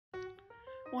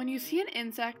When you see an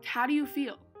insect, how do you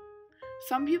feel?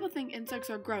 Some people think insects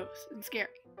are gross and scary,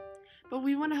 but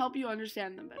we want to help you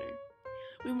understand them better.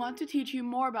 We want to teach you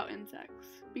more about insects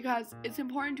because it's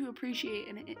important to appreciate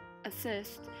and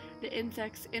assist the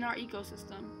insects in our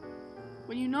ecosystem.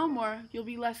 When you know more, you'll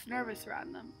be less nervous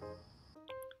around them.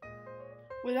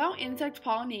 Without insect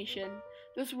pollination,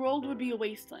 this world would be a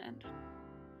wasteland.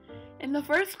 In the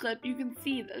first clip, you can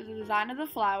see that the design of the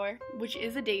flower, which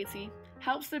is a daisy,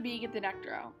 helps the bee get the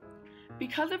nectar out.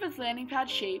 Because of its landing pad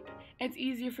shape, it's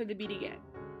easier for the bee to get.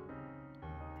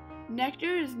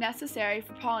 Nectar is necessary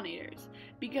for pollinators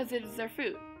because it is their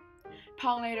food.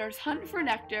 Pollinators hunt for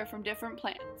nectar from different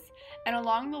plants, and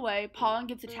along the way, pollen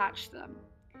gets attached to them.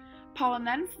 Pollen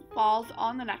then falls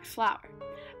on the next flower,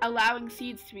 allowing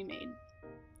seeds to be made.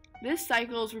 This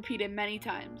cycle is repeated many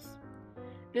times.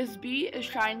 This bee is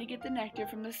trying to get the nectar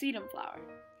from the sedum flower.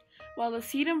 While the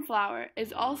sedum flower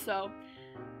is also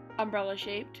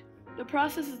umbrella-shaped, the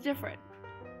process is different.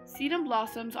 Sedum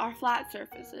blossoms are flat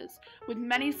surfaces with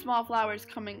many small flowers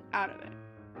coming out of it.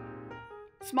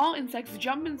 Small insects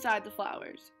jump inside the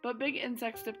flowers, but big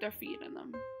insects dip their feet in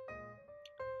them.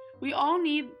 We all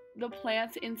need the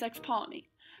plants insects pollinate,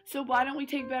 so why don't we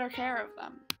take better care of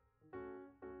them?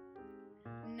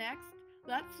 Next,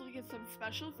 let's look at some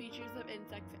special features of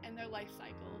insects and their life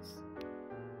cycles.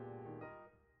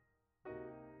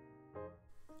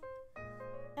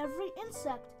 Every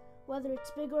insect, whether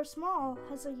it's big or small,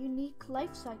 has a unique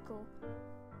life cycle.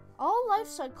 All life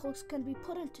cycles can be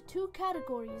put into two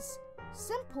categories: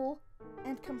 simple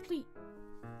and complete.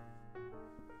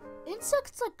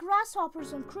 Insects like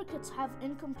grasshoppers and crickets have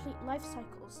incomplete life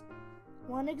cycles.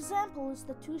 One example is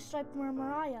the two-striped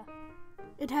Bugmainia.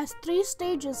 It has 3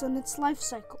 stages in its life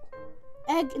cycle: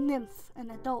 egg, nymph,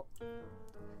 and adult.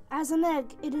 As an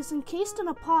egg, it is encased in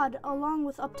a pod along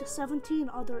with up to 17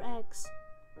 other eggs.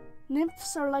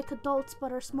 Nymphs are like adults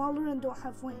but are smaller and don't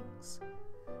have wings.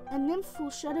 A nymph will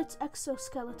shed its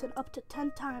exoskeleton up to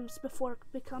 10 times before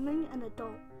becoming an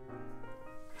adult.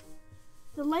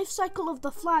 The life cycle of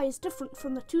the fly is different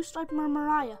from the two-striped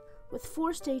Bugmainia, with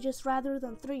 4 stages rather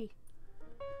than 3.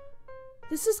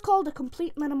 This is called a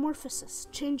complete metamorphosis,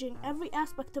 changing every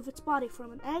aspect of its body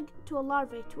from an egg to a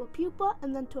larvae to a pupa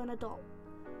and then to an adult.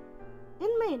 In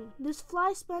Maine, this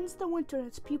fly spends the winter in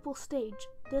its pupal stage.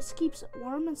 This keeps it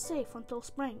warm and safe until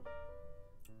spring.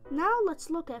 Now let's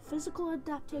look at physical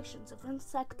adaptations of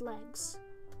insect legs.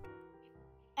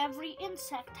 Every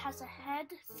insect has a head,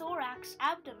 thorax,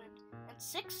 abdomen, and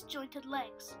 6 jointed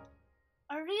legs.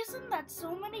 A reason that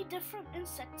so many different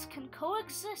insects can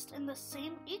coexist in the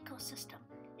same ecosystem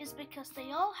is because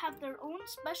they all have their own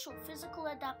special physical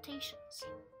adaptations.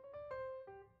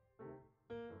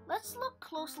 Let's look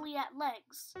closely at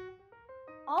legs.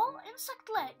 All insect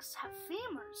legs have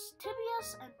femurs,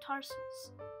 tibias, and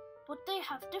tarsals, but they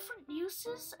have different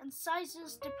uses and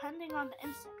sizes depending on the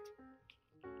insect.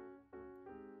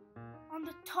 On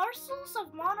the tarsals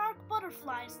of monarch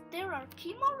butterflies, there are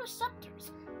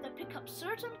chemoreceptors that pick up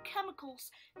certain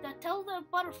chemicals that tell the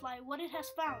butterfly what it has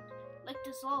found, like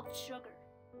dissolved sugar.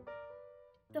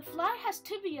 The fly has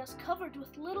tibias covered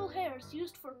with little hairs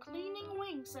used for cleaning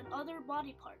wings and other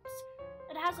body parts.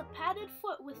 It has a padded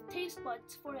foot with taste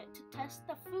buds for it to test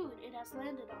the food it has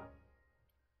landed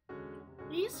on.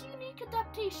 These unique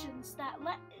adaptations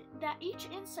that each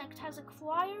insect has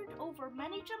acquired over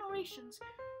many generations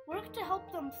work to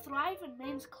help them thrive in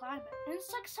Maine's climate.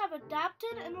 Insects have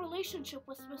adapted in relationship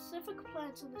with specific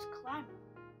plants in this climate.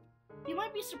 You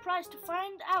might be surprised to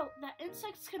find out that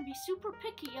insects can be super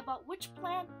picky about which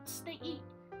plants they eat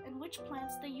and which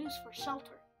plants they use for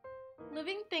shelter.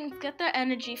 Living things get their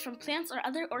energy from plants or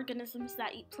other organisms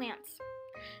that eat plants.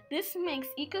 This makes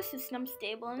ecosystems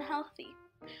stable and healthy.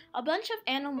 A bunch of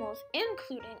animals,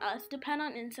 including us, depend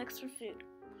on insects for food.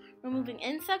 Removing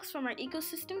insects from our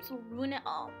ecosystems will ruin it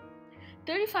all.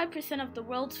 35% of the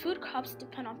world's food crops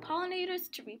depend on pollinators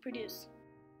to reproduce.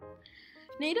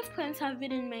 Native plants have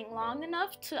been in Maine long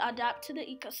enough to adapt to the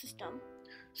ecosystem,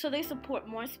 so they support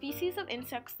more species of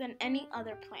insects than any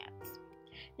other plants.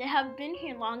 They have been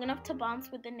here long enough to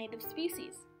bounce with the native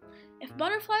species. If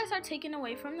butterflies are taken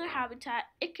away from their habitat,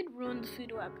 it could ruin the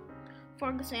food web. For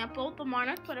example, the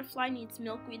monarch butterfly needs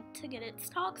milkweed to get its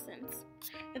toxins.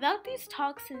 Without these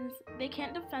toxins, they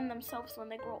can't defend themselves when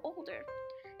they grow older.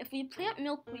 If we plant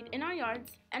milkweed in our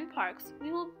yards and parks,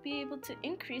 we will be able to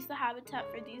increase the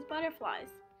habitat for these butterflies.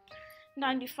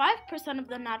 95% of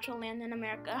the natural land in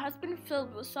America has been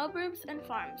filled with suburbs and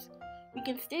farms. We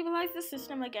can stabilize the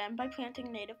system again by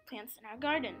planting native plants in our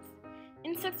gardens.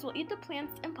 Insects will eat the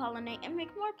plants and pollinate and make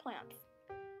more plants.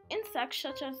 Insects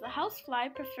such as the housefly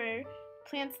prefer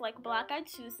plants like black-eyed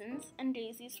Susans and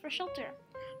daisies for shelter.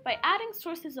 By adding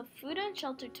sources of food and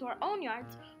shelter to our own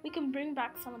yards, we can bring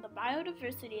back some of the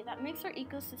biodiversity that makes our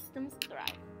ecosystems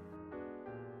thrive.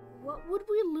 What would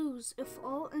we lose if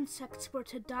all insects were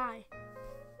to die?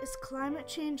 Is climate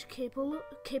change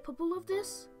capable of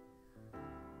this?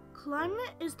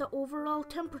 Climate is the overall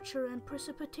temperature and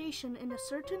precipitation in a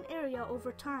certain area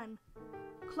over time.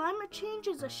 Climate change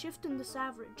is a shift in this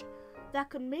average that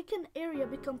can make an area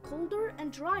become colder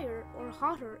and drier or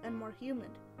hotter and more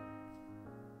humid.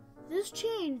 This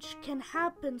change can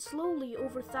happen slowly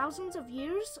over thousands of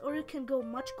years, or it can go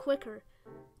much quicker.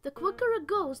 The quicker it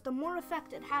goes, the more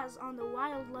effect it has on the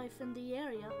wildlife in the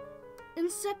area.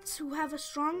 Insects who have a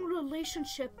strong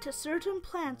relationship to certain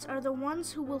plants are the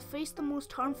ones who will face the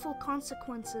most harmful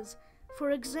consequences.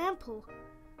 For example,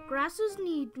 grasses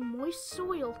need moist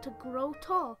soil to grow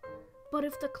tall, but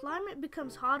if the climate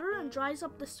becomes hotter and dries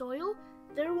up the soil,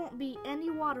 there won't be any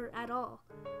water at all,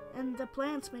 and the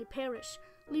plants may perish,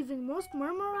 leaving most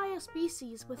Murmuria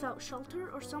species without shelter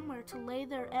or somewhere to lay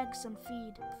their eggs and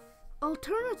feed.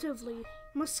 Alternatively,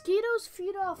 mosquitoes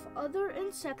feed off other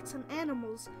insects and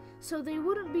animals, so they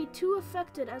wouldn't be too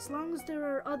affected as long as there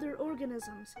are other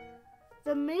organisms.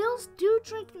 The males do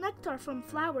drink nectar from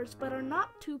flowers but are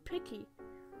not too picky.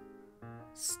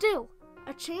 Still,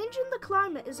 a change in the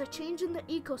climate is a change in the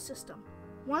ecosystem.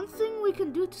 One thing we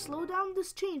can do to slow down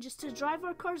this change is to drive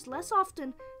our cars less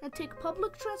often and take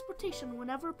public transportation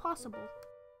whenever possible.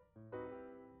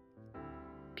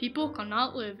 People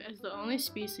cannot live as the only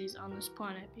species on this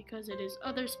planet because it is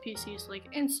other species like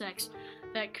insects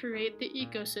that create the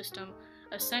ecosystem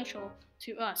essential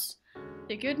to us.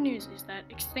 The good news is that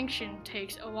extinction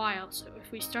takes a while, so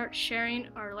if we start sharing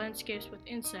our landscapes with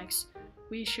insects,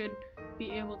 we should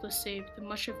be able to save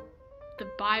much of the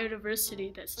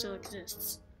biodiversity that still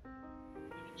exists.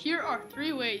 Here are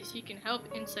 3 ways you can help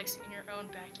insects in your own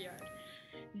backyard.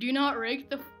 Do not rake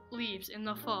the leaves in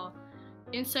the fall.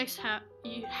 Insects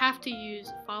have to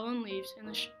use fallen leaves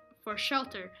for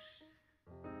shelter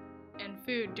and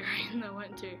food during the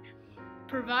winter.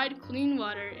 Provide clean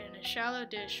water in a shallow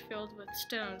dish filled with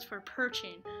stones for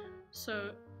perching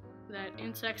so that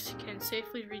insects can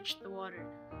safely reach the water.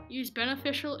 Use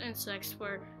beneficial insects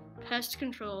for pest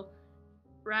control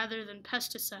rather than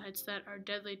pesticides that are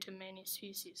deadly to many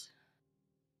species.